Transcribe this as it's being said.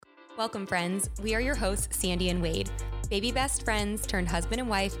Welcome, friends. We are your hosts, Sandy and Wade, baby best friends turned husband and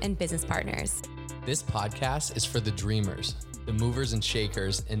wife and business partners. This podcast is for the dreamers, the movers and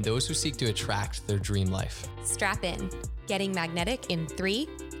shakers, and those who seek to attract their dream life. Strap in. Getting magnetic in 3,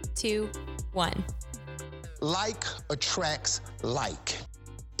 2, 1. Like attracts like.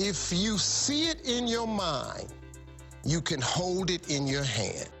 If you see it in your mind, you can hold it in your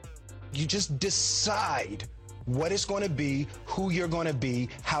hand. You just decide what it's going to be, who you're going to be,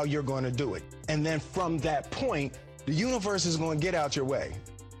 how you're going to do it. And then from that point, the universe is going to get out your way.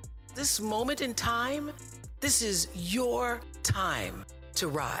 This moment in time, this is your time to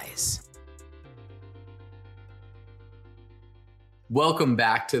rise. Welcome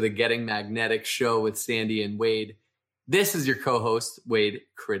back to the Getting Magnetic show with Sandy and Wade. This is your co-host, Wade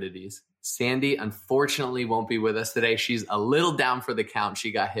Critides. Sandy, unfortunately, won't be with us today. She's a little down for the count.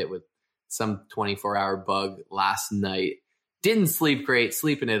 She got hit with some 24-hour bug last night. Didn't sleep great,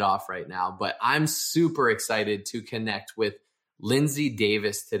 sleeping it off right now, but I'm super excited to connect with Lindsay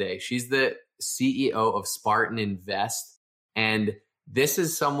Davis today. She's the CEO of Spartan Invest. And this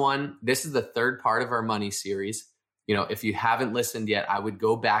is the third part of our money series. You know, if you haven't listened yet, I would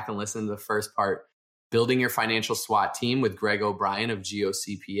go back and listen to the first part, Building Your Financial SWAT Team with Greg O'Brien of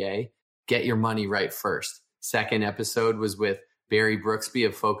GOCPA. Get your money right first. Second episode was with Barry Brooksby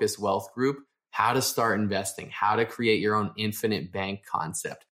of Focus Wealth Group, how to start investing, how to create your own infinite bank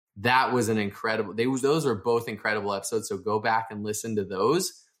concept. That was an incredible, those are both incredible episodes. So go back and listen to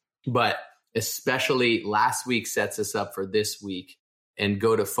those. But especially last week sets us up for this week. And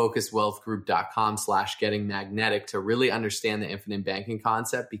go to focuswealthgroup.com/gettingmagnetic to really understand the infinite banking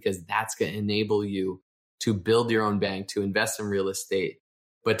concept, because that's going to enable you to build your own bank, to invest in real estate.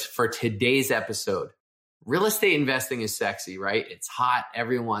 But for today's episode, real estate investing is sexy, right? It's hot.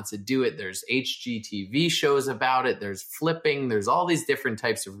 Everyone wants to do it. There's HGTV shows about it. There's flipping. There's all these different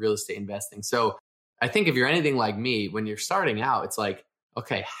types of real estate investing. So I think if you're anything like me, when you're starting out, it's like,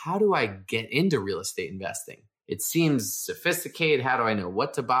 okay, how do I get into real estate investing? It seems sophisticated. How do I know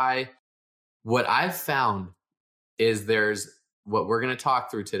what to buy? What I've found is there's what we're going to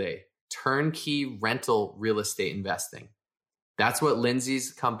talk through today, turnkey rental real estate investing. That's what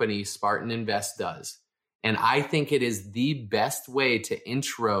Lindsay's company, Spartan Invest, does. And I think it is the best way to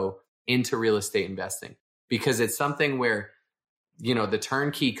intro into real estate investing, because it's something where, you know, the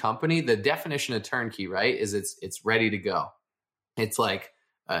turnkey company, the definition of turnkey, right, is it's ready to go. It's like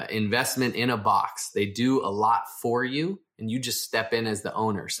investment in a box. They do a lot for you and you just step in as the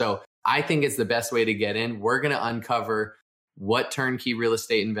owner. So I think it's the best way to get in. We're going to uncover what turnkey real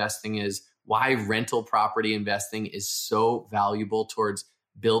estate investing is, why rental property investing is so valuable towards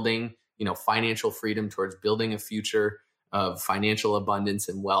building, you know, financial freedom, towards building a future of financial abundance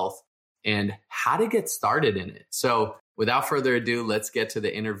and wealth, and how to get started in it. So without further ado, let's get to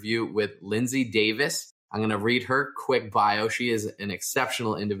the interview with Lindsay Davis. I'm going to read her quick bio. She is an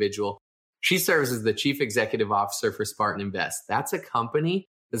exceptional individual. She serves as the Chief Executive Officer for Spartan Invest. That's a company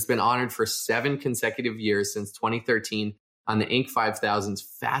that's been honored for 7 consecutive years since 2013 on the Inc. 5000's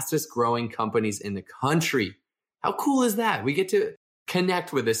fastest growing companies in the country. How cool is that? We get to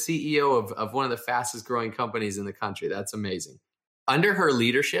connect with the CEO of one of the fastest growing companies in the country. That's amazing. Under her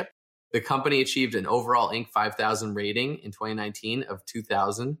leadership, the company achieved an overall Inc. 5000 rating in 2019 of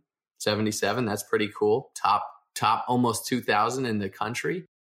 2,077. That's pretty cool. Top almost 2,000 in the country.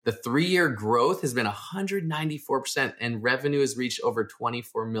 The 3-year growth has been 194%, and revenue has reached over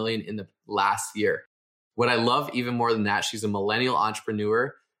 24 million in the last year. What I love even more than that, she's a millennial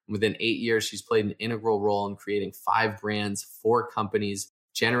entrepreneur. Within 8 years, she's played an integral role in creating 5 brands, 4 companies,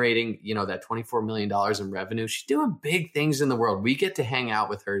 generating, you know, that $24 million in revenue. She's doing big things in the world. We get to hang out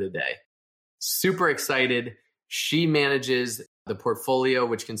with her today. Super excited. She manages the portfolio,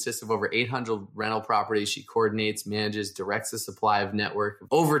 which consists of over 800 rental properties. She coordinates, manages, directs the supply of network of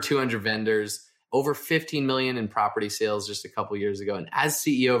over 200 vendors, over 15 million in property sales just a couple years ago. And as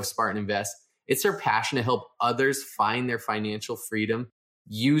CEO of Spartan Invest, it's her passion to help others find their financial freedom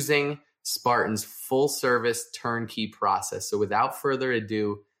using Spartan's full service turnkey process. So without further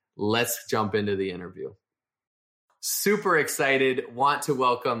ado, let's jump into the interview. Super excited. Want to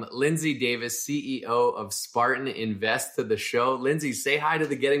welcome Lindsay Davis, CEO of Spartan Invest, to the show. Lindsay, say hi to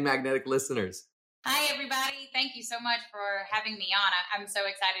the Getting Magnetic listeners. Hi, everybody. Thank you so much for having me on. I'm so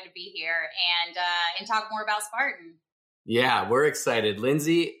excited to be here and talk more about Spartan. Yeah, we're excited.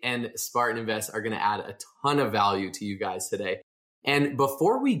 Lindsay and Spartan Invest are going to add a ton of value to you guys today. And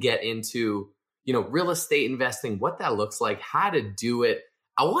before we get into, you know, real estate investing, what that looks like, how to do it,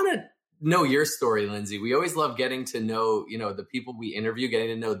 I want to know your story, Lindsay. We always love getting to know, you know, the people we interview, getting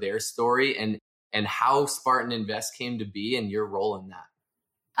to know their story and how Spartan Invest came to be and your role in that.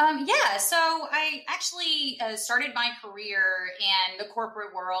 So I actually started my career in the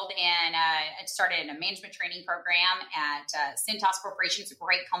corporate world, and I started a management training program at Cintas Corporation. It's a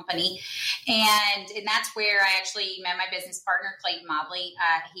great company. And that's where I actually met my business partner, Clayton Mobley.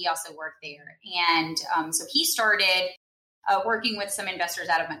 He also worked there. And so he started working with some investors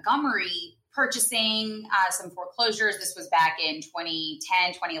out of Montgomery, purchasing some foreclosures. This was back in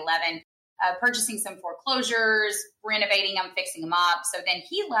 2010, 2011. Purchasing some foreclosures, renovating them, fixing them up. So then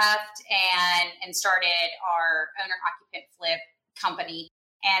he left and started our owner-occupant flip company.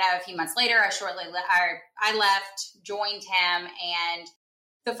 And a few months later, I left, joined him, and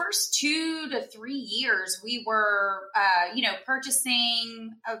the first 2 to 3 years, we were,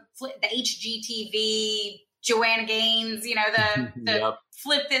 purchasing the HGTV, Joanna Gaines, the Yep.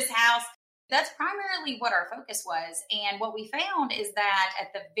 flip this house. That's primarily what our focus was. And what we found is that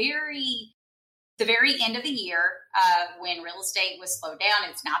at the very end of the year, when real estate was slowed down,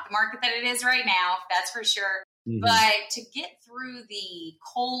 it's not the market that it is right now, that's for sure. Mm-hmm. But to get through the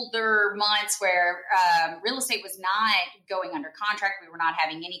colder months where real estate was not going under contract, we were not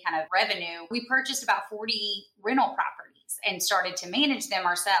having any kind of revenue, we purchased about 40 rental properties and started to manage them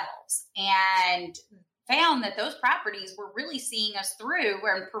ourselves. And found that those properties were really seeing us through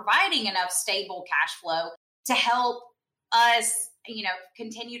and providing enough stable cash flow to help us,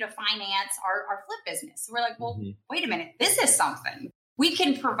 continue to finance our flip business. So we're like, well, wait a minute, this is something. We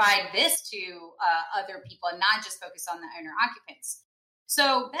can provide this to other people and not just focus on the owner occupants.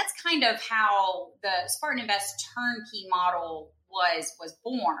 So that's kind of how the Spartan Invest turnkey model was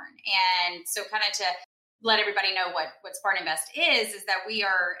born. And so kind of to let everybody know what Spartan Invest is that we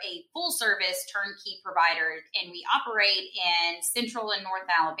are a full service turnkey provider, and we operate in Central and North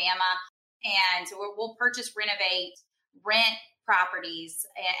Alabama. And so we'll purchase, renovate, rent properties,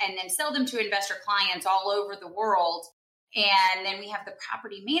 and then sell them to investor clients all over the world. And then we have the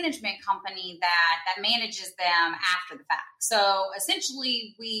property management company that manages them after the fact. So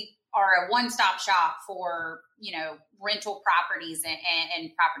essentially we are a one-stop shop for, rental properties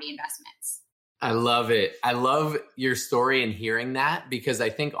and property investments. I love it. I love your story and hearing that, because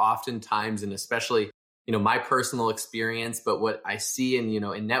I think oftentimes, and especially, my personal experience, but what I see in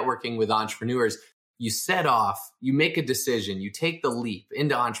networking with entrepreneurs, you set off, you make a decision, you take the leap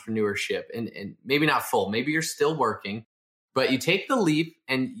into entrepreneurship, and maybe not full, maybe you're still working, but you take the leap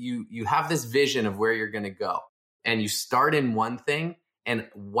and you have this vision of where you're going to go, and you start in one thing. And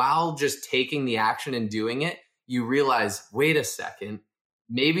while just taking the action and doing it, you realize, wait a second,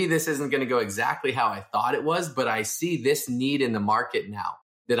 maybe this isn't going to go exactly how I thought it was, but I see this need in the market now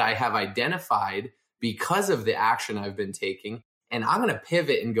that I have identified because of the action I've been taking, and I'm going to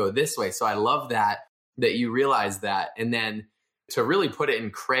pivot and go this way. So I love that you realize that. And then to really put it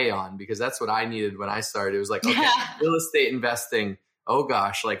in crayon, because that's what I needed when I started. It was like, okay, real estate investing. Oh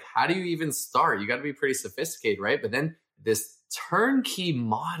gosh, like how do you even start? You got to be pretty sophisticated, right? But then this turnkey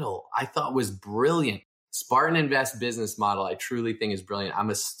model I thought was brilliant. Spartan Invest business model, I truly think is brilliant. I'm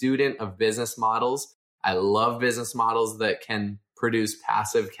a student of business models. I love business models that can produce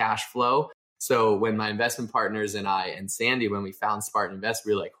passive cash flow. So when my investment partners and I and Sandy, when we found Spartan Invest,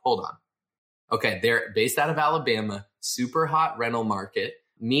 we were like, hold on. Okay, they're based out of Alabama, super hot rental market,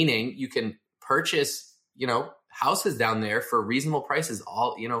 meaning you can purchase, houses down there for reasonable prices.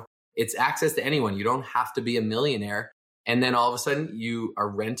 It's access to anyone. You don't have to be a millionaire. And then all of a sudden you are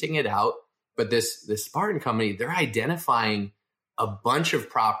renting it out. But this Spartan company, they're identifying a bunch of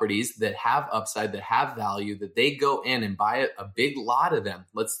properties that have upside, that have value, that they go in and buy a big lot of them.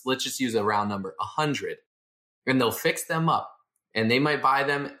 Let's just use a round number, 100, and they'll fix them up. And they might buy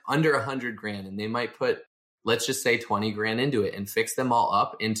them under $100,000, and they might put, let's just say, $20,000 into it and fix them all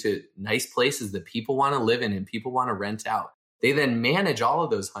up into nice places that people want to live in and people want to rent out. They then manage all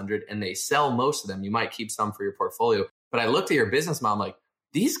of those 100 and they sell most of them. You might keep some for your portfolio. But I looked at your business model, like,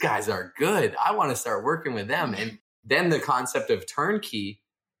 these guys are good. I want to start working with them. And then the concept of turnkey,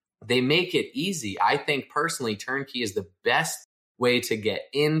 they make it easy. I think personally, turnkey is the best way to get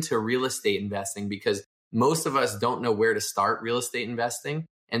into real estate investing, because most of us don't know where to start real estate investing.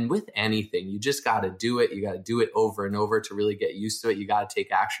 And with anything, you just got to do it. You got to do it over and over to really get used to it. You got to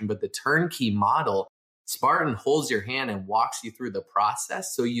take action. But the turnkey model, Spartan holds your hand and walks you through the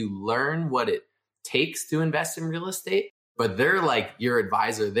process. So you learn what it takes to invest in real estate. But they're like your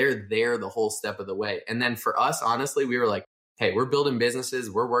advisor. They're there the whole step of the way. And then for us, honestly, we were like, hey, we're building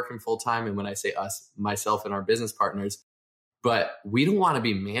businesses. We're working full time. And when I say us, myself and our business partners, but we don't want to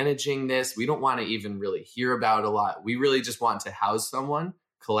be managing this. We don't want to even really hear about it a lot. We really just want to house someone,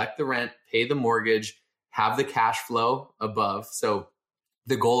 collect the rent, pay the mortgage, have the cash flow above. So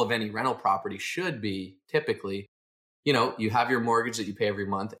the goal of any rental property should be typically you have your mortgage that you pay every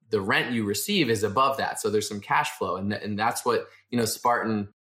month. The rent you receive is above that. So there's some cash flow, and that's what, Spartan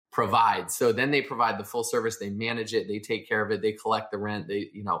provides. So then they provide the full service, they manage it, they take care of it, they collect the rent,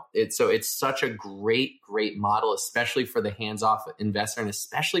 it's such a great model, especially for the hands-off investor and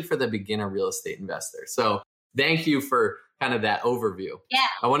especially for the beginner real estate investor. So thank you for kind of that overview. Yeah.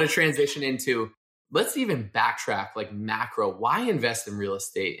 I want to transition into, let's even backtrack like macro. Why invest in real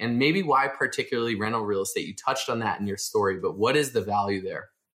estate, and maybe why particularly rental real estate? You touched on that in your story, but what is the value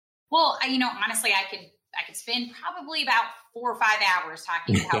there? Well, honestly, I could spend probably about 4 or 5 hours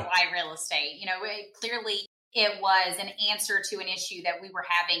talking about why real estate. Clearly it was an answer to an issue that we were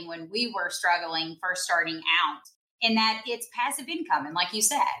having when we were struggling first starting out, and that it's passive income. And like you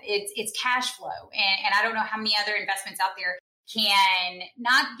said, it's cash flow. And I don't know how many other investments out there can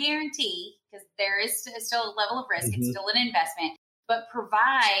not guarantee, because there is still a level of risk. Mm-hmm. It's still an investment, but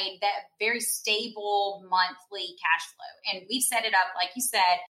provide that very stable monthly cash flow. And we've set it up, like you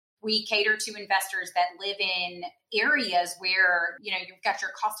said, we cater to investors that live in areas where, you've got your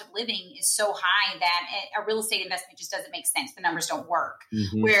cost of living is so high that a real estate investment just doesn't make sense. The numbers don't work.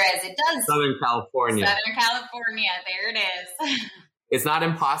 Mm-hmm. Whereas it does. Southern California, there it is. It's not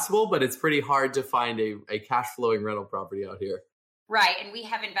impossible, but it's pretty hard to find a cash flowing rental property out here. Right. And we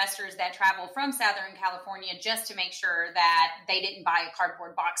have investors that travel from Southern California just to make sure that they didn't buy a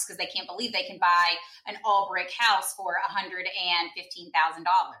cardboard box because they can't believe they can buy an all brick house for $115,000.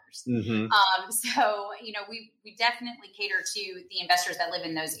 Mm-hmm. So, we definitely cater to the investors that live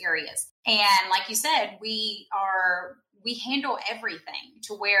in those areas. And like you said, we handle everything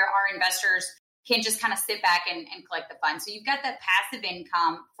to where our investors can just kind of sit back and collect the funds. So you've got that passive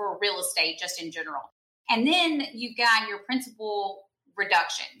income for real estate just in general. And then you've got your principal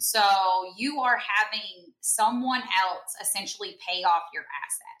reduction. So you are having someone else essentially pay off your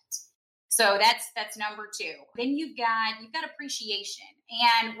asset. So that's number two. Then you've got appreciation.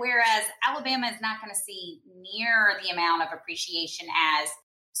 And whereas Alabama is not going to see near the amount of appreciation as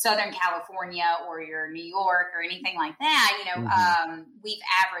Southern California or your New York or anything like that, we've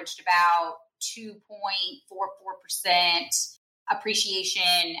averaged about 2.44%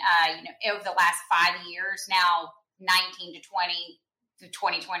 appreciation, over the last 5 years. Now, 19 to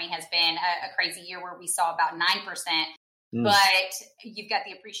 2020 has been a crazy year where we saw about 9%, but you've got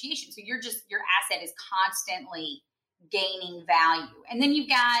the appreciation. So your asset is constantly gaining value. And then you've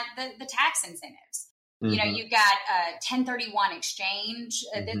got the tax incentives. Mm-hmm. You've got a 1031 exchange.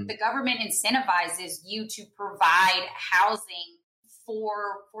 Mm-hmm. The government incentivizes you to provide housing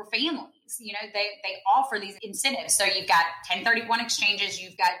for families. They offer these incentives. So you've got 1031 exchanges,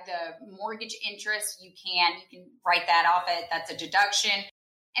 you've got the mortgage interest, you can write that off, that's a deduction.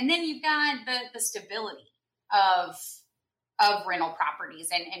 And then you've got the stability of rental properties.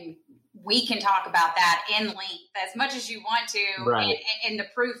 And we can talk about that in length as much as you want to, right. and the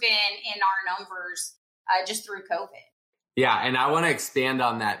proof in our numbers just through COVID. Yeah. And I want to expand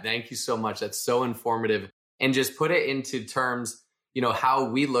on that. Thank you so much. That's so informative. And just put it into terms, how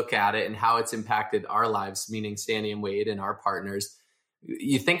we look at it and how it's impacted our lives, meaning Sandy and Wade and our partners.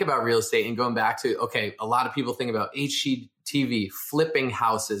 You think about real estate and going back to, a lot of people think about HGTV, flipping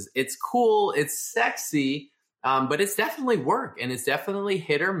houses. It's cool. It's sexy, but it's definitely work and it's definitely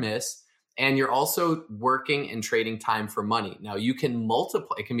hit or miss. And you're also working and trading time for money. Now you can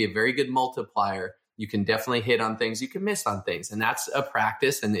multiply. It can be a very good multiplier. You can definitely hit on things. You can miss on things. And that's a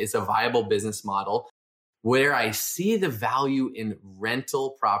practice and it's a viable business model. Where I see the value in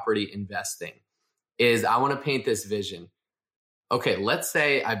rental property investing is I want to paint this vision. Okay, let's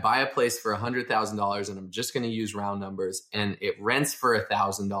say I buy a place for $100,000 and I'm just going to use round numbers and it rents for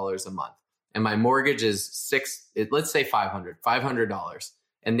 $1,000 a month. And my mortgage is let's say $500.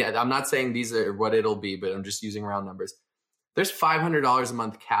 And I'm not saying these are what it'll be, but I'm just using round numbers. There's $500 a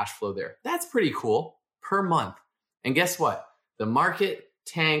month cash flow there. That's pretty cool per month. And guess what? The market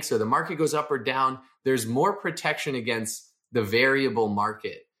tanks or the market goes up or down. There's more protection against the variable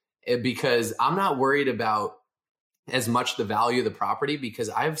market because I'm not worried about as much the value of the property because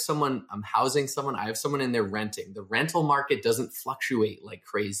I'm housing someone, I have someone in there renting. The rental market doesn't fluctuate like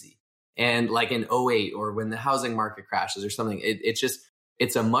crazy. And like in 2008 or when the housing market crashes or something,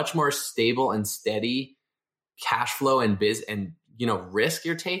 it's a much more stable and steady cash flow and risk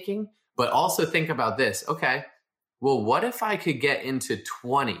you're taking. But also think about this. Okay. Well, what if I could get into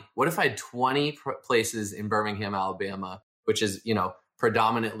 20? What if I had 20 places in Birmingham, Alabama, which is,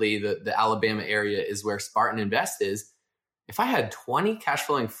 predominantly the Alabama area is where Spartan Invest is. If I had 20 cash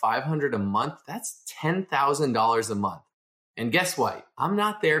flowing $500 a month, that's $10,000 a month. And guess what? I'm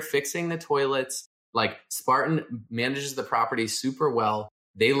not there fixing the toilets. Like Spartan manages the property super well.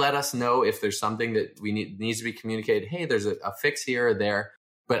 They let us know if there's something that needs to be communicated. Hey, there's a fix here or there,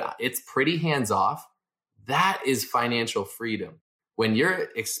 but it's pretty hands off. That is financial freedom. When your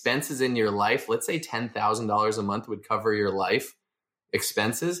expenses in your life, let's say $10,000 a month would cover your life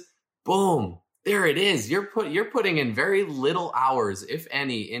expenses, boom, there it is. You're putting in very little hours, if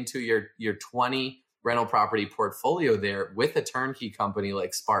any, into your 20 rental property portfolio there with a turnkey company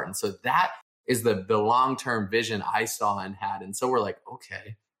like Spartan. So that is the long-term vision I saw and had. And so we're like,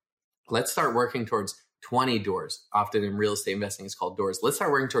 okay, let's start working towards 20 doors. Often in real estate investing, it's called doors. Let's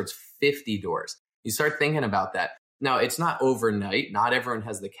start working towards 50 doors. You start thinking about that. Now, it's not overnight. Not everyone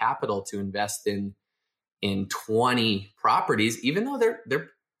has the capital to invest in 20 properties, even though they're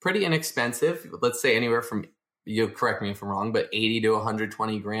pretty inexpensive. Let's say anywhere from, you correct me if I'm wrong, but 80 to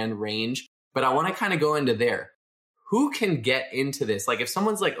 120 grand range. But I want to kind of go into there. Who can get into this? Like if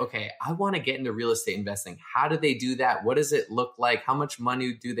someone's like, okay, I want to get into real estate investing. How do they do that? What does it look like? How much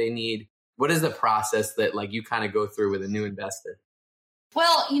money do they need? What is the process that like you kind of go through with a new investor?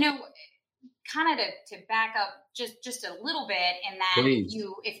 Well, kind of to back up just a little bit in that Please.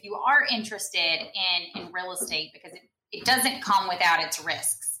 if you are interested in real estate, because it doesn't come without its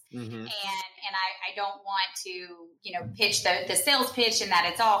risks. Mm-hmm. And I don't want to, pitch the sales pitch and that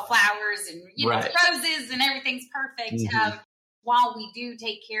it's all flowers and, right. roses and everything's perfect. Mm-hmm. While we do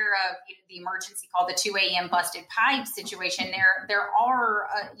take care of the emergency call, the 2 a.m. busted pipe situation, there are,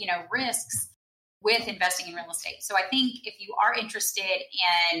 risks with investing in real estate. So I think if you are interested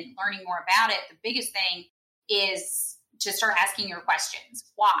in learning more about it, the biggest thing is to start asking your questions.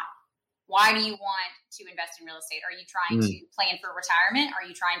 Why? Why do you want to invest in real estate? Are you trying to plan for retirement? Are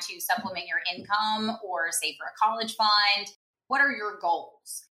you trying to supplement your income or save for a college fund? What are your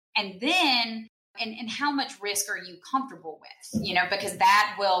goals? And then, and how much risk are you comfortable with? Because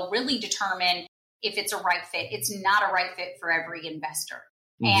that will really determine if it's a right fit. It's not a right fit for every investor.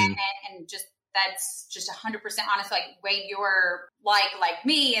 Mm-hmm. And that's just 100% honest. Like Wade, you're like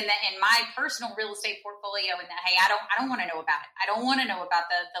me in my personal real estate portfolio, and that, hey, I don't want to know about it. I don't want to know about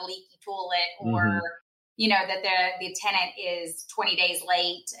the leaky toilet or, that the tenant is 20 days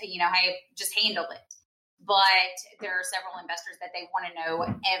late, I just handle it. But there are several investors that they want to know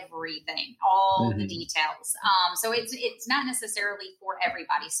everything, all the details. So it's not necessarily for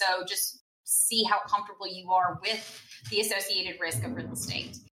everybody. So just see how comfortable you are with the associated risk of real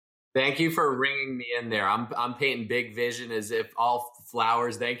estate. Thank you for ringing me in there. I'm painting big vision as if all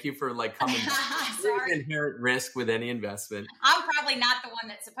flowers. Thank you for coming. There's inherent risk with any investment. I'm probably not the one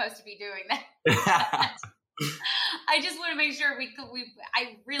that's supposed to be doing that. I just want to make sure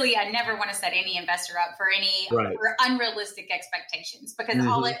I never want to set any investor up for any for unrealistic expectations, because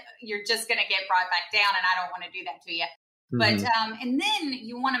you're just going to get brought back down, and I don't want to do that to you. But and then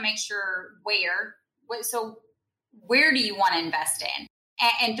you want to make sure where do you want to invest in?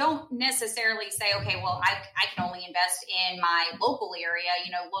 And don't necessarily say, okay, well, I can only invest in my local area,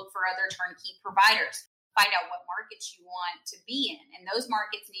 look for other turnkey providers, find out what markets you want to be in. And those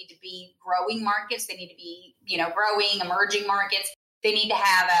markets need to be growing markets. They need to be, growing, emerging markets. They need to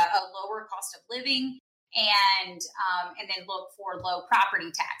have a lower cost of living and then look for low property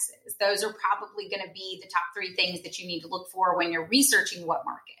taxes. Those are probably going to be the top 3 things that you need to look for when you're researching what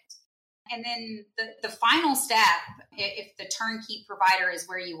market. And then the final step, if the turnkey provider is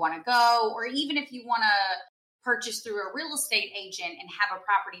where you want to go, or even if you want to purchase through a real estate agent and have a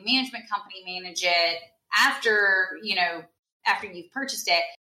property management company manage it after you've purchased it,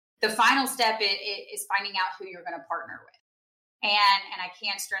 the final step is finding out who you're going to partner with. And I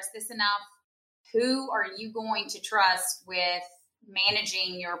can't stress this enough. Who are you going to trust with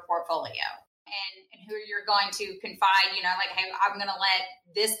managing your portfolio? And who you're going to confide, hey, I'm going to let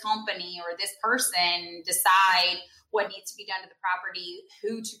this company or this person decide what needs to be done to the property,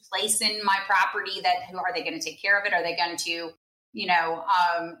 who to place in my property, who are they going to take care of it? Are they going to,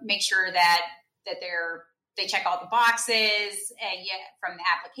 make sure that they check all the boxes, and yet from the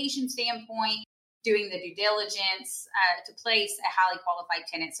application standpoint, doing the due diligence to place a highly qualified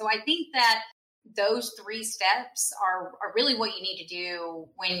tenant. So I think that those 3 steps are really what you need to do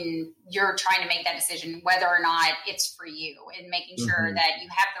when you're trying to make that decision, whether or not it's for you, and making sure that you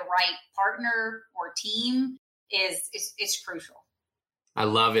have the right partner or team is crucial. I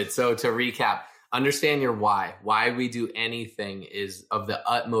love it. So to recap, understand your why. Why we do anything is of the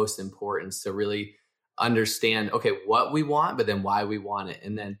utmost importance to really understand, okay, what we want, but then why we want it.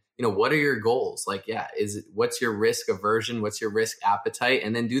 And then, what are your goals? What's your risk aversion? What's your risk appetite?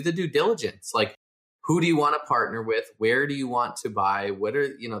 And then do the due diligence. Who do you want to partner with? Where do you want to buy? What are,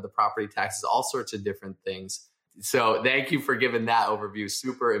 the property taxes, all sorts of different things. So thank you for giving that overview.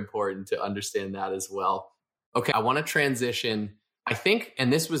 Super important to understand that as well. Okay. I want to transition I think,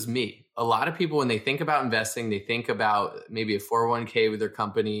 and this was me, a lot of people, when they think about investing, they think about maybe a 401k with their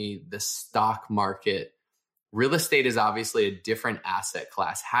company, the stock market. Real estate is obviously a different asset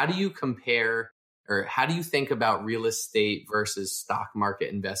class. How do you compare, or how do you think about real estate versus stock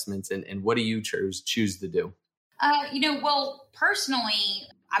market investments, and what do you choose to do? Well, personally,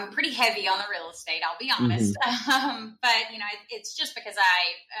 I'm pretty heavy on the real estate, I'll be honest. But, it's just because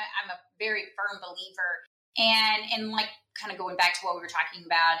I'm a very firm believer. And like kind of going back to what we were talking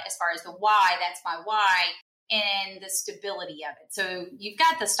about as far as the why, that's my why, and the stability of it. So you've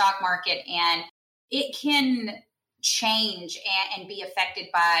got the stock market, and it can change and be affected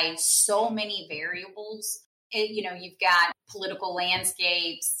by so many variables. You've got political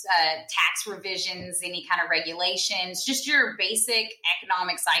landscapes, tax revisions, any kind of regulations, just your basic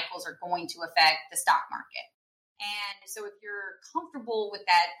economic cycles are going to affect the stock market. And so if you're comfortable with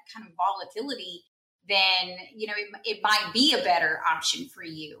that kind of volatility, then, it might be a better option for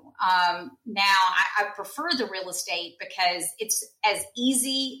you. Now, I prefer the real estate because it's as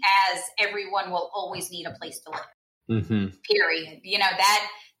easy as everyone will always need a place to live, period.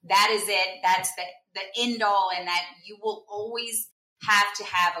 That is it. That's the end all, and that you will always have to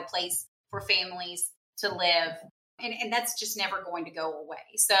have a place for families to live. And that's just never going to go away.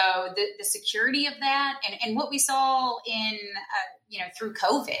 So the security of that, and what we saw in, through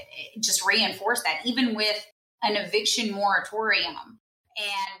COVID, it just reinforced that, even with an eviction moratorium,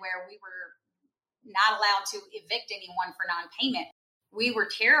 and where we were not allowed to evict anyone for non-payment, we were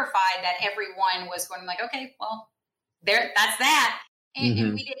terrified that everyone was going like, okay, well, that's that.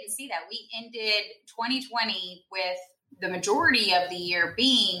 And we didn't see that. We ended 2020 with the majority of the year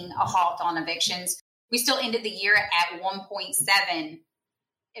being a halt on evictions. We still ended the year at 1.7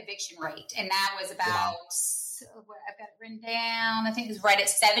 eviction rate. And that was about, what I've got it written down, I think it was right at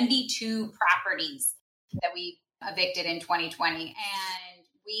 72 properties that we evicted in 2020. And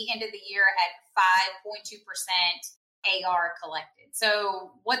we ended the year at 5.2% AR collected.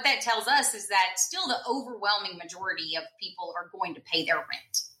 So what that tells us is that still the overwhelming majority of people are going to pay their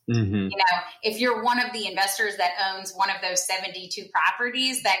rent. If you're one of the investors that owns one of those 72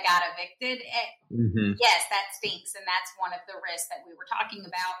 properties that got evicted, yes, that stinks. And that's one of the risks that we were talking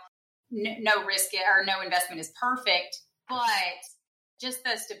about. No risk or no investment is perfect, but just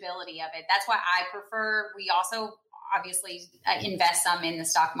the stability of it. That's why I prefer, we also obviously invest some in the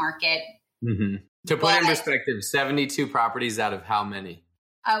stock market. To put in perspective, 72 properties out of how many?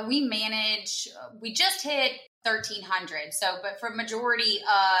 We just hit 1,300. So, but for majority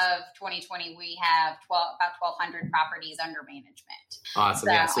of 2020, we have about 1,200 properties under management. Awesome.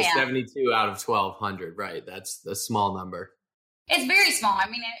 So 72 out of 1,200, right? That's a small number. It's very small. I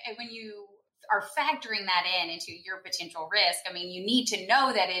mean, when you are factoring that into your potential risk, I mean, you need to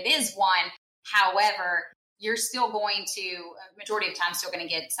know that it is one. However, you're still going to, majority of the time, still going to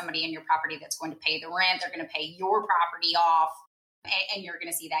get somebody in your property that's going to pay the rent. They're going to pay your property off, and you're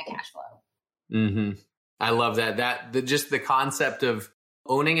going to see that cash flow. I love that. Just the concept of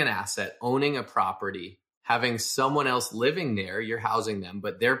owning an asset, owning a property, having someone else living there, you're housing them,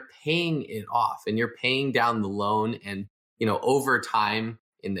 but they're paying it off, and you're paying down the loan. And, over time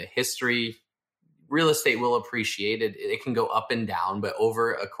in the history, real estate will appreciate it. It can go up and down, but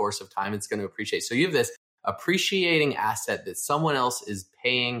over a course of time, it's going to appreciate. So you have this appreciating asset that someone else is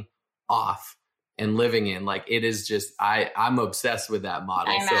paying off and living in. Like, it is just, I'm obsessed with that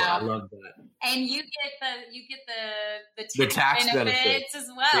model. So I love that. And you get the tax benefits as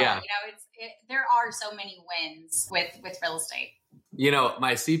well. Yeah. There are so many wins with real estate.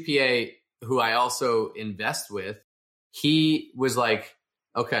 My CPA, who I also invest with, he was like,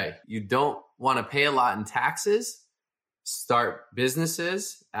 okay, you don't want to pay a lot in taxes, start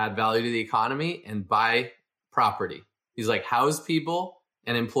businesses, add value to the economy, and buy property. He's like, house people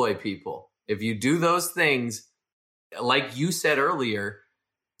and employ people. If you do those things, like you said earlier,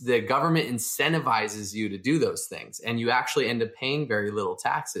 the government incentivizes you to do those things, and you actually end up paying very little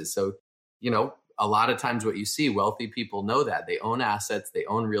taxes. So, a lot of times what you see, wealthy people know that. They own assets, they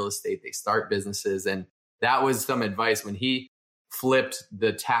own real estate, they start businesses. And that was some advice when he flipped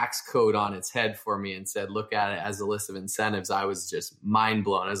the tax code on its head for me and said, look at it as a list of incentives. I was just mind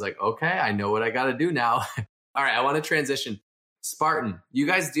blown. I was like, okay, I know what I got to do now. All right, I want to transition. Spartan, you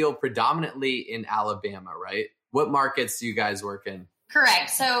guys deal predominantly in Alabama, right? What markets do you guys work in? Correct.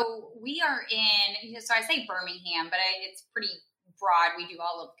 So we are in, so I say Birmingham, but it's pretty broad. We do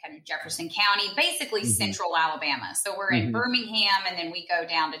all of kind of Jefferson County, basically central Alabama. So we're in Birmingham, and then we go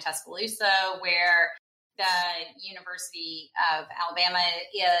down to Tuscaloosa, where the University of Alabama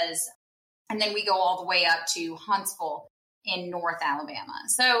is, and then we go all the way up to Huntsville in North Alabama.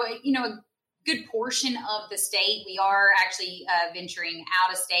 So, good portion of the state. We are actually venturing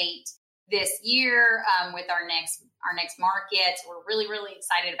out of state this year with our next market. We're really, really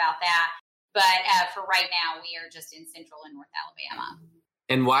excited about that. But for right now, we are just in Central and North Alabama.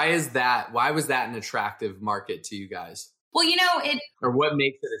 And why is that? Why was that an attractive market to you guys? Well, or what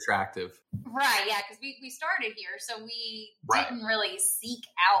makes it attractive? Right. Yeah. Because we started here. So we didn't really seek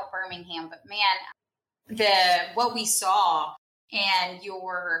out Birmingham, but man, what we saw and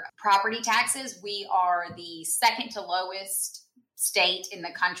your property taxes, we are the second to lowest state in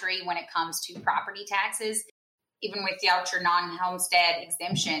the country when it comes to property taxes. Even without your non-homestead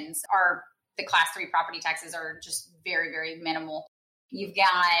exemptions, the class 3 property taxes are just very, very minimal. You've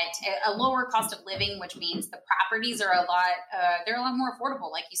got a lower cost of living, which means the properties are they're a lot more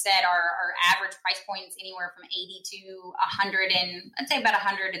affordable. Like you said, our average price point is anywhere from 80 to 100 and I'd say about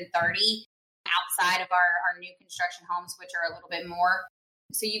 130 outside of our new construction homes, which are a little bit more.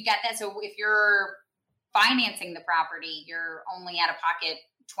 So you've got that. So if you're financing the property, you're only out of pocket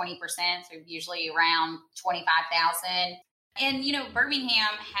 20%. So usually around $25,000. And,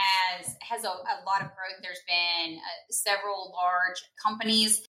 Birmingham has a lot of growth. There's been several large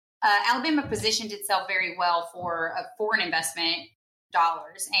companies. Alabama positioned itself very well for foreign investment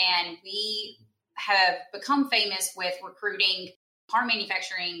dollars. And we have become famous with recruiting car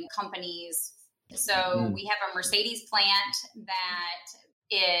manufacturing companies. So we have a Mercedes plant that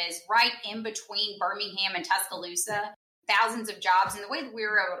is right in between Birmingham and Tuscaloosa. Thousands of jobs. And the way that we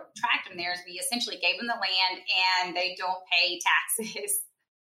were able to attract them there is we essentially gave them the land and they don't pay taxes.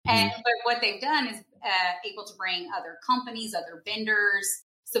 But what they've done is able to bring other companies, other vendors,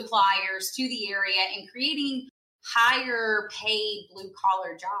 suppliers to the area and creating higher paid blue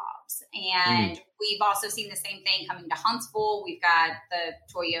collar jobs. And we've also seen the same thing coming to Huntsville. We've got the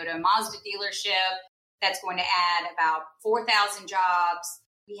Toyota Mazda dealership that's going to add about 4,000 jobs.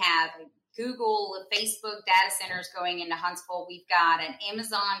 We have Google, Facebook data centers going into Huntsville. We've got an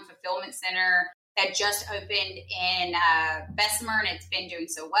Amazon fulfillment center that just opened in Bessemer, and it's been doing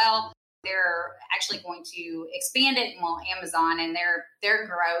so well. They're actually going to expand it, Amazon and their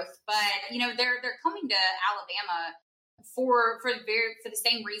growth. But they're coming to Alabama for the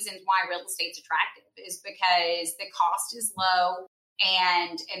same reasons why real estate's attractive, is because the cost is low.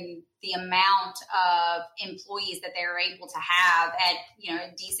 And the amount of employees that they're able to have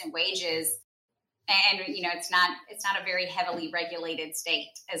at decent wages, and it's not a very heavily regulated state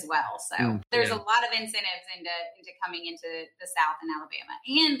as well. So there's a lot of incentives into coming into the South in Alabama,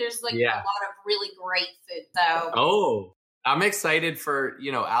 and there's a lot of really great food. So I'm excited for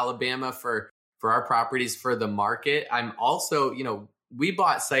Alabama for our properties, for the market. I'm also we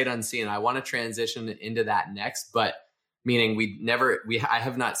bought sight unseen. I want to transition into that next, but. Meaning I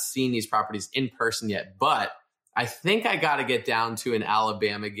have not seen these properties in person yet, but I think I got to get down to an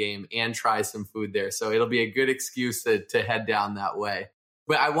Alabama game and try some food there. So it'll be a good excuse to head down that way.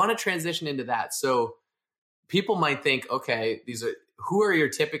 But I want to transition into that. So people might think, okay, who are your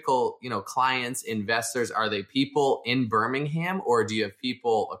typical, clients, investors? Are they people in Birmingham, or do you have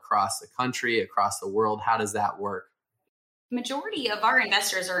people across the country, across the world? How does that work? Majority of our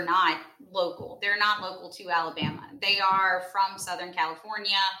investors are not local. They're not local to Alabama. They are from Southern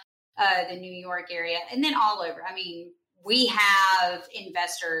California, the New York area, and then all over. I mean, we have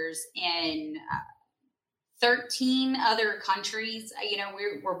investors in 13 other countries.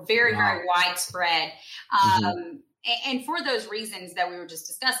 We're very, very widespread. And for those reasons that we were just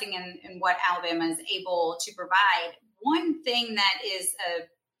discussing and what Alabama is able to provide, one thing that is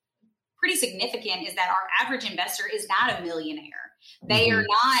pretty significant is that our average investor is not a millionaire. They are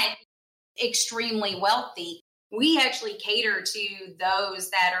not extremely wealthy. We actually cater to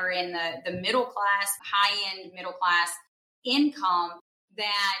those that are in the middle class, high-end middle class income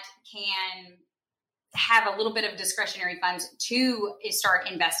that can have a little bit of discretionary funds to start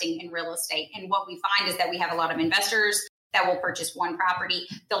investing in real estate. And what we find is that we have a lot of investors that will purchase one property.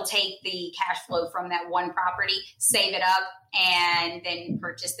 They'll take the cash flow from that one property, save it up, and then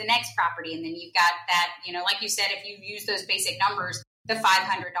purchase the next property. And then you've got that, like you said, if you use those basic numbers, the $500 a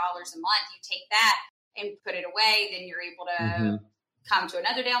month, you take that and put it away, then you're able to come to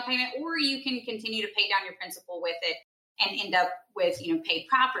another down payment, or you can continue to pay down your principal with it and end up with, paid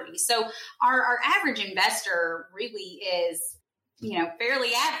property. So our average investor really is,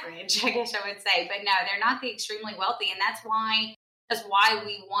 fairly average, I guess I would say, but no, they're not the extremely wealthy. And that's why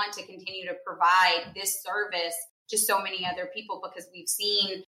we want to continue to provide this service to so many other people, because we've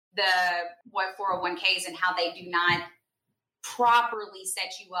seen what 401ks and how they do not properly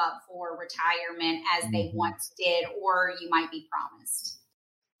set you up for retirement as they once did, or you might be promised.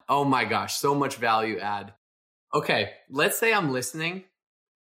 Oh my gosh, so much value add. Okay, let's say I'm listening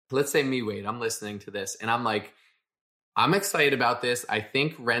let's say me, Wade, I'm listening to this and I'm like, I'm excited about this. I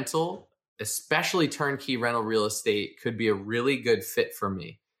think rental, especially turnkey rental real estate, could be a really good fit for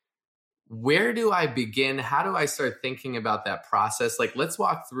me. Where do I begin? How do I start thinking about that process? Like, let's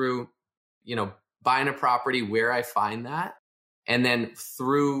walk through, buying a property, where I find that, and then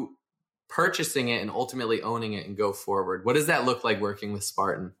through purchasing it and ultimately owning it and go forward. What does that look like working with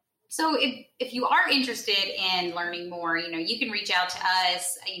Spartan? So if you are interested in learning more, you can reach out to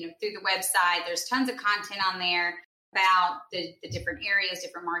us, through the website. There's tons of content on there about the different areas,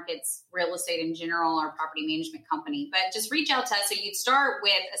 different markets, real estate in general, our property management company. But just reach out to us. So you'd start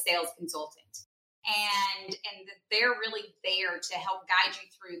with a sales consultant, and they're really there to help guide you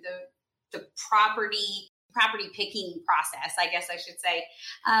through the property picking process, I guess I should say.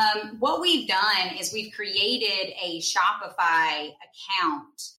 What we've done is we've created a Shopify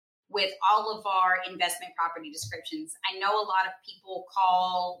account with all of our investment property descriptions. I know a lot of people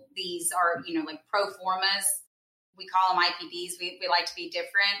call these like pro formas. We call them IPDs. We like to be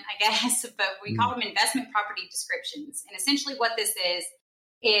different, I guess, but we call them investment property descriptions. And essentially what this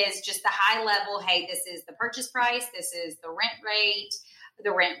is just the high level. Hey, this is the purchase price. This is the rent rate,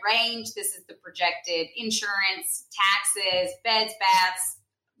 the rent range. This is the projected insurance, taxes, beds, baths,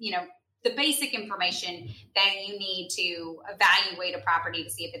 the basic information that you need to evaluate a property to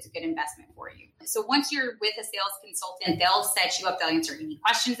see if it's a good investment for you. So once you're with a sales consultant, they'll set you up. They'll answer any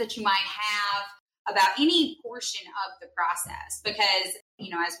questions that you might have about any portion of the process, because,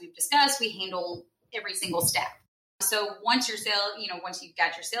 as we've discussed, we handle every single step. So once you've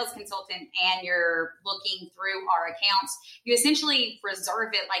got your sales consultant and you're looking through our accounts, you essentially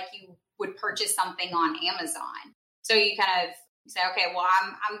reserve it like you would purchase something on Amazon. So you kind of say, okay, well,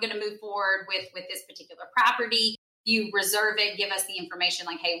 I'm going to move forward with this particular property. You reserve it, give us the information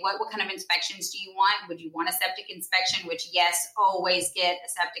like, hey, what kind of inspections do you want? Would you want a septic inspection? Which, yes, always get a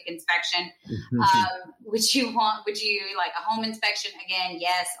septic inspection. Would you like a home inspection? Again,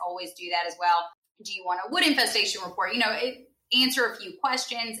 yes, always do that as well. Do you want a wood infestation report? Answer a few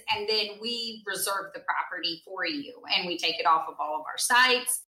questions, and then we reserve the property for you, and we take it off of all of our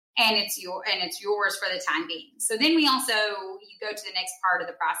sites, and it's yours for the time being. So then you go to the next part of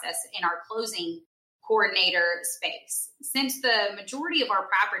the process in our closing coordinator space. Since the majority of our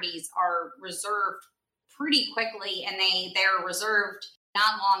properties are reserved pretty quickly, and they're reserved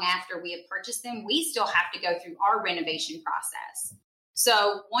not long after we have purchased them, we still have to go through our renovation process.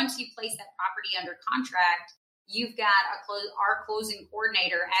 So once you place that property under contract, you've got our closing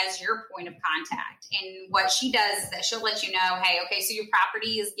coordinator as your point of contact. And what she does is that she'll let you know, hey, okay, so your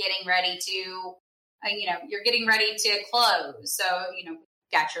property is getting ready to, you're getting ready to close. So,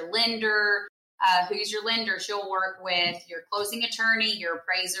 got your lender. Who's your lender? She'll work with your closing attorney, your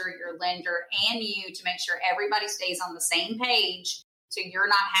appraiser, your lender, and you to make sure everybody stays on the same page. So you're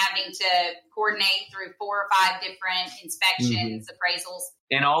not having to coordinate through 4 or 5 different inspections, appraisals.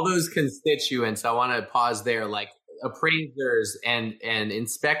 And all those constituents, I want to pause there, like appraisers and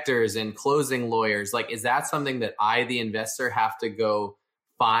inspectors and closing lawyers. Like, is that something that I, the investor, have to go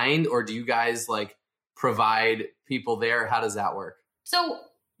find? Or do you guys provide people there? How does that work? So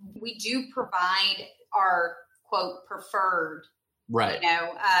we do provide our quote preferred,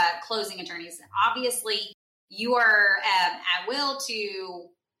 closing attorneys. Obviously, you are at will to,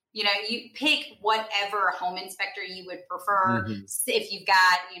 you pick whatever home inspector you would prefer. If you've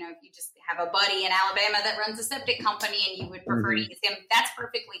got, if you just have a buddy in Alabama that runs a septic company and you would prefer to use him, that's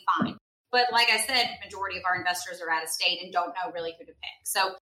perfectly fine. But like I said, majority of our investors are out of state and don't know really who to pick.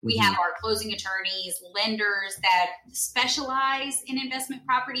 So we have our closing attorneys, lenders that specialize in investment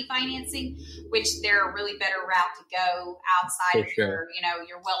property financing, which they're a really better route to go outside of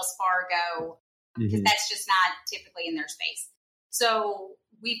your Wells Fargo, because that's just not typically in their space. So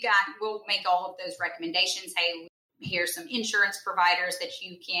we'll make all of those recommendations. Hey, here's some insurance providers that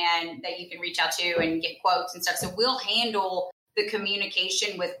you can reach out to and get quotes and stuff. So we'll handle the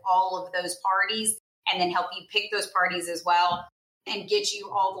communication with all of those parties and then help you pick those parties as well and get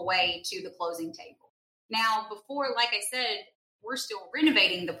you all the way to the closing table. Now, before, like I said, we're still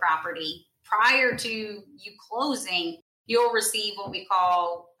renovating the property. Prior to you closing, you'll receive what we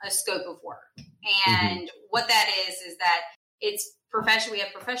call a scope of work. And what that is that it's professional. We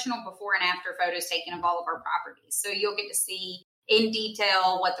have professional before and after photos taken of all of our properties. So you'll get to see in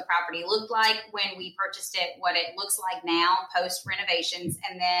detail what the property looked like when we purchased it, what it looks like now post renovations,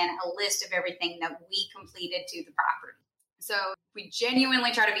 and then a list of everything that we completed to the property. So we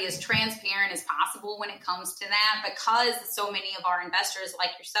genuinely try to be as transparent as possible when it comes to that, because so many of our investors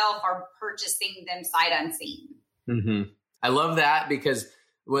like yourself are purchasing them sight unseen. I love that, because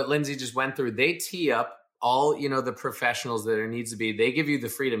what Lindsay just went through, they tee up all, the professionals that there needs to be, they give you the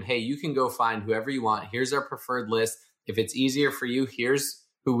freedom. Hey, you can go find whoever you want. Here's our preferred list. If it's easier for you, here's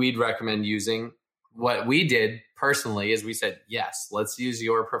who we'd recommend using. What we did personally is we said, yes, let's use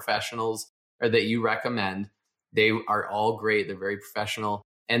your professionals or that you recommend. They are all great. They're very professional.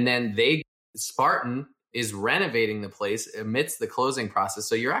 And then Spartan is renovating the place amidst the closing process.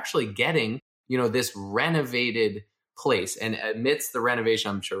 So you're actually getting, this renovated place. And amidst the renovation,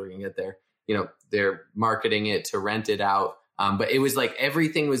 I'm sure we're going to get there, they're marketing it to rent it out. But it was like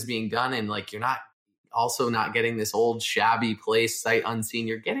everything was being done. And like, you're not getting this old shabby place sight unseen.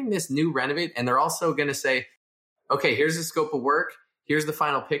 You're getting this new renovate. And they're also going to say, okay, here's the scope of work. Here's the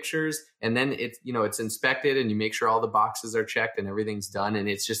final pictures. And then it's inspected and you make sure all the boxes are checked and everything's done. And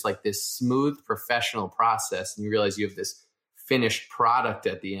it's just like this smooth professional process. And you realize you have this finished product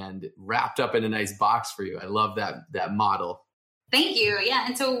at the end wrapped up in a nice box for you. I love that model. Thank you. Yeah.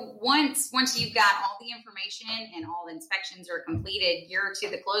 And so once you've got all the information and all the inspections are completed, you're to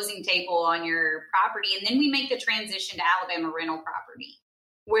the closing table on your property. And then we make the transition to Alabama rental property,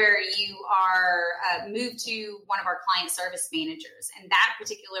 where you are moved to one of our client service managers. And that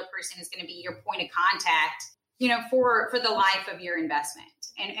particular person is going to be your point of contact, for the life of your investment.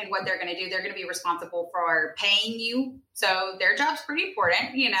 And what they're going to do, they're going to be responsible for paying you. So their job's pretty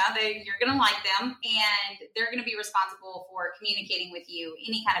important. You're going to like them, and they're going to be responsible for communicating with you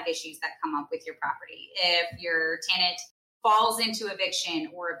any kind of issues that come up with your property. If your tenant falls into eviction,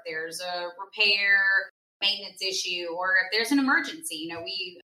 or if there's a repair maintenance issue, or if there's an emergency,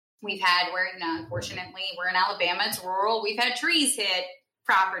 we've had unfortunately we're in Alabama, it's rural. We've had trees hit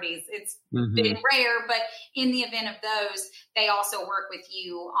properties. It's been rare, but in the event of those, they also work with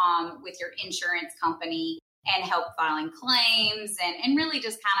you, with your insurance company and help filing claims and really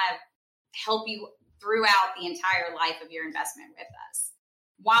just kind of help you throughout the entire life of your investment with us.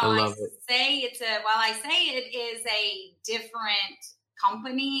 While I say it is a different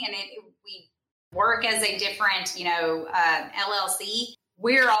company and we work as a different, LLC,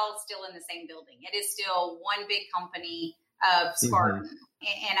 we're all still in the same building. It is still one big company of Spartan.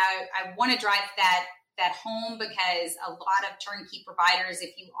 And I want to drive that home, because a lot of turnkey providers,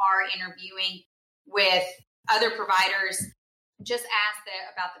 if you are interviewing with other providers, just ask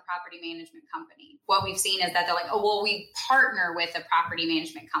about the property management company. What we've seen is that they're like, oh, well, we partner with a property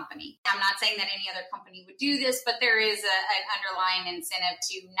management company. I'm not saying that any other company would do this, but there is an underlying incentive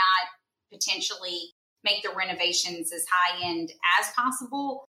to not potentially make the renovations as high end as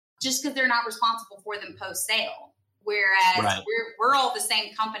possible, just because they're not responsible for them post sale. Whereas we're all the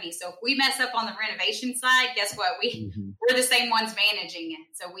same company. So if we mess up on the renovation side, guess what? We're the same ones managing it.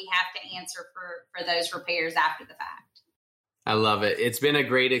 So we have to answer for those repairs after the fact. I love it. It's been a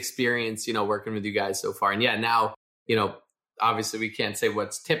great experience, working with you guys so far. And yeah, now, obviously we can't say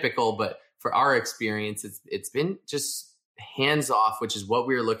what's typical, but for our experience, it's been just hands off, which is what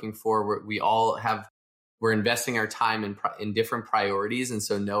we were looking for. We're investing our time in different priorities. And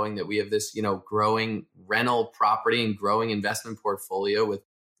so knowing that we have this, growing rental property and growing investment portfolio with,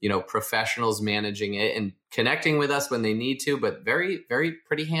 professionals managing it and connecting with us when they need to, but very, very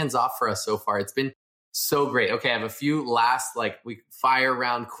pretty hands off for us so far. It's been so great. Okay. I have a few last, we fire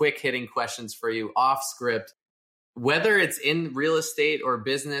round, quick hitting questions for you off script, whether it's in real estate or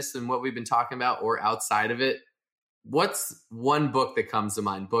business and what we've been talking about or outside of it. What's one book that comes to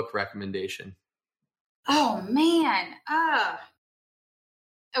mind? Book recommendation. Oh man.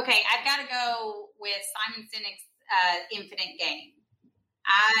 Okay. I've got to go with Simon Sinek's Infinite Game.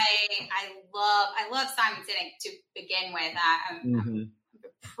 I love Simon Sinek to begin with. I'm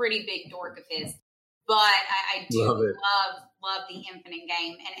a pretty big dork of his, but I do love the Infinite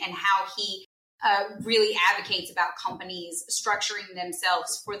Game and how he really advocates about companies structuring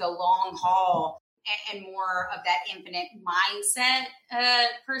themselves for the long haul and more of that infinite mindset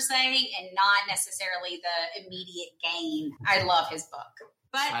per se, and not necessarily the immediate gain. I love his book.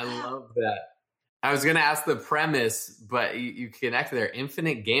 But I love that. I was going to ask the premise, but you connected there.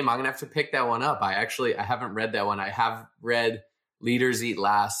 Infinite Game. I'm going to have to pick that one up. I haven't read that one. I have read Leaders Eat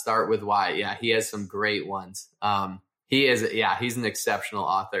Last, Start With Why. Yeah, he has some great ones. He's an exceptional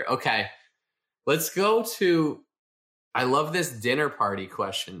author. Okay, let's go to, I love this dinner party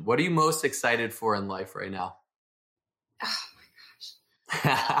question. What are you most excited for in life right now? Oh my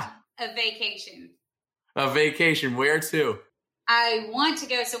gosh. A vacation. A vacation. Where to? I want to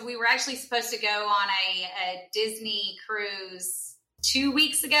go. So we were actually supposed to go on a Disney cruise 2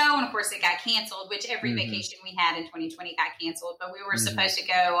 weeks ago. And of course it got canceled, which every vacation we had in 2020 got canceled. But we were supposed to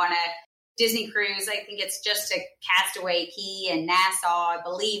go on a Disney cruise. I think it's just to Castaway Key and Nassau, I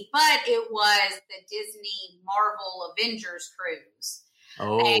believe. But it was the Disney Marvel Avengers cruise. And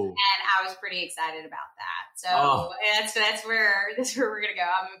I was pretty excited about that. So that's where we're going to go.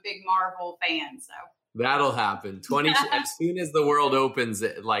 I'm a big Marvel fan. So that'll happen. As soon as the world opens,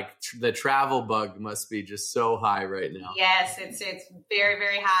 like the travel bug must be just so high right now. Yes, it's very,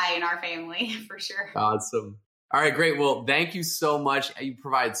 very high in our family for sure. Awesome. All right, great. Well, thank you so much. You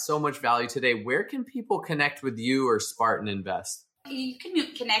provide so much value today. Where can people connect with you or Spartan Invest? You can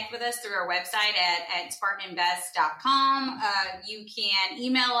connect with us through our website at spartaninvest.com. You can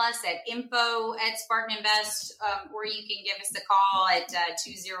email us at info@spartaninvest, or you can give us a call at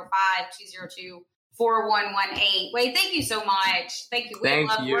 205-202-4118. Wade, thank you so much. Thank you. We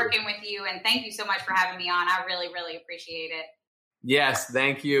love working with you, and thank you so much for having me on. I really, really appreciate it. Yes,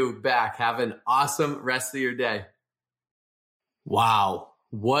 thank you back. Have an awesome rest of your day. Wow,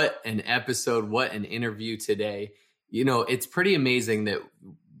 what an episode, what an interview today. You know, it's pretty amazing that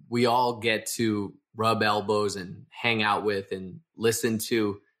we all get to rub elbows and hang out with and listen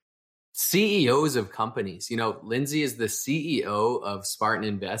to CEOs of companies. You know, Lindsay is the CEO of Spartan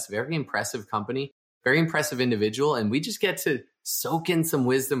Invest, very impressive company, very impressive individual. And we just get to soak in some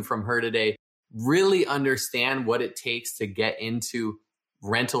wisdom from her today, really understand what it takes to get into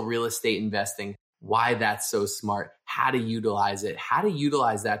rental real estate investing, why that's so smart, how to utilize it, how to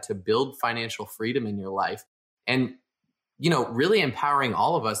utilize that to build financial freedom in your life. And, you know, really empowering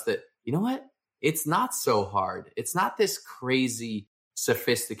all of us that, you know what, it's not so hard. It's not this crazy,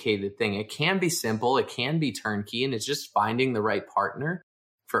 sophisticated thing. It can be simple. It can be turnkey. And it's just finding the right partner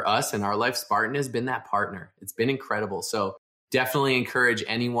for us in our life. Spartan has been that partner. It's been incredible. So definitely encourage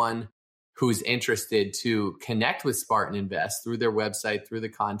anyone who's interested to connect with Spartan Invest through their website, through the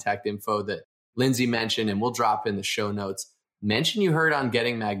contact info that Lindsay mentioned, and we'll drop in the show notes. Mention you heard on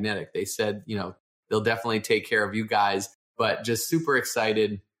Getting Magnetic. They said, you know, they'll definitely take care of you guys, but just super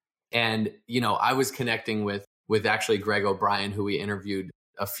excited. And, you know, I was connecting with actually Greg O'Brien, who we interviewed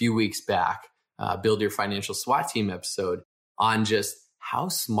a few weeks back, Build Your Financial SWAT Team episode, on just how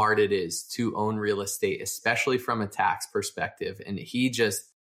smart it is to own real estate, especially from a tax perspective. And he just,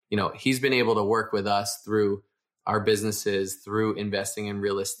 you know, he's been able to work with us through our businesses, through investing in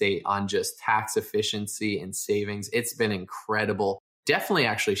real estate on just tax efficiency and savings. It's been incredible. Definitely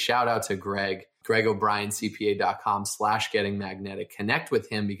actually shout out to Greg O'Brien, CPA.com/gettingmagnetic. Connect with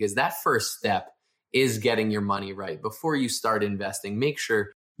him, because that first step is getting your money right. Before you start investing, make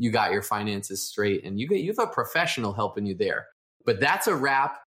sure you got your finances straight and you have a professional helping you there. But that's a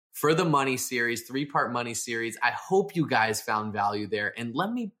wrap for the money series, 3-part money series. I hope you guys found value there. And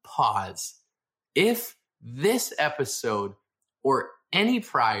let me pause. If this episode or any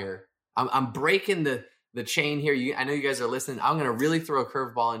prior, I'm breaking the chain here. I know you guys are listening. I'm going to really throw a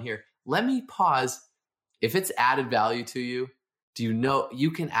curveball in here. Let me pause. If it's added value to you, do you know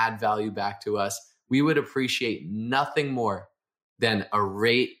you can add value back to us? We would appreciate nothing more than a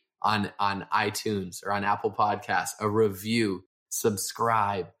rate on iTunes or on Apple Podcasts, a review,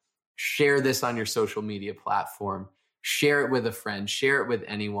 subscribe, share this on your social media platform, share it with a friend, share it with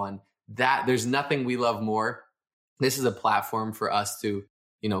anyone. That there's nothing we love more. This is a platform for us to,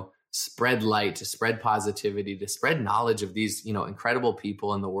 you know, spread light, to spread positivity, to spread knowledge of these, you know, incredible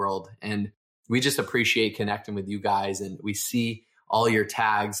people in the world. And we just appreciate connecting with you guys. And we see all your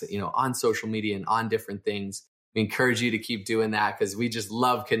tags, you know, on social media and on different things. We encourage you to keep doing that, because we just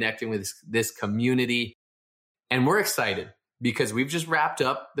love connecting with this community. And we're excited because we've just wrapped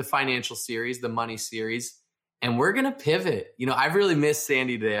up the financial series, the money series, and we're going to pivot. You know, I've really missed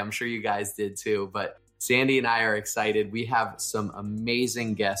Sandy today. I'm sure you guys did too, but Sandy and I are excited. We have some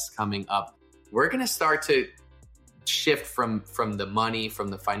amazing guests coming up. We're going to start to shift from the money, from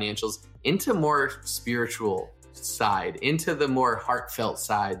the financials, into more spiritual side, into the more heartfelt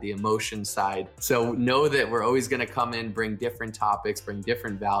side, the emotion side. So know that we're always going to come in, bring different topics, bring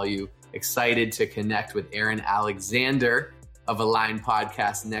different value. Excited to connect with Aaron Alexander of Align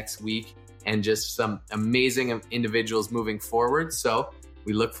Podcast next week, and just some amazing individuals moving forward. So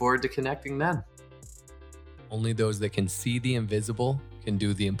we look forward to connecting then. Only those that can see the invisible can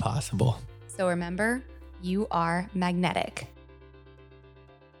do the impossible. So remember, you are magnetic.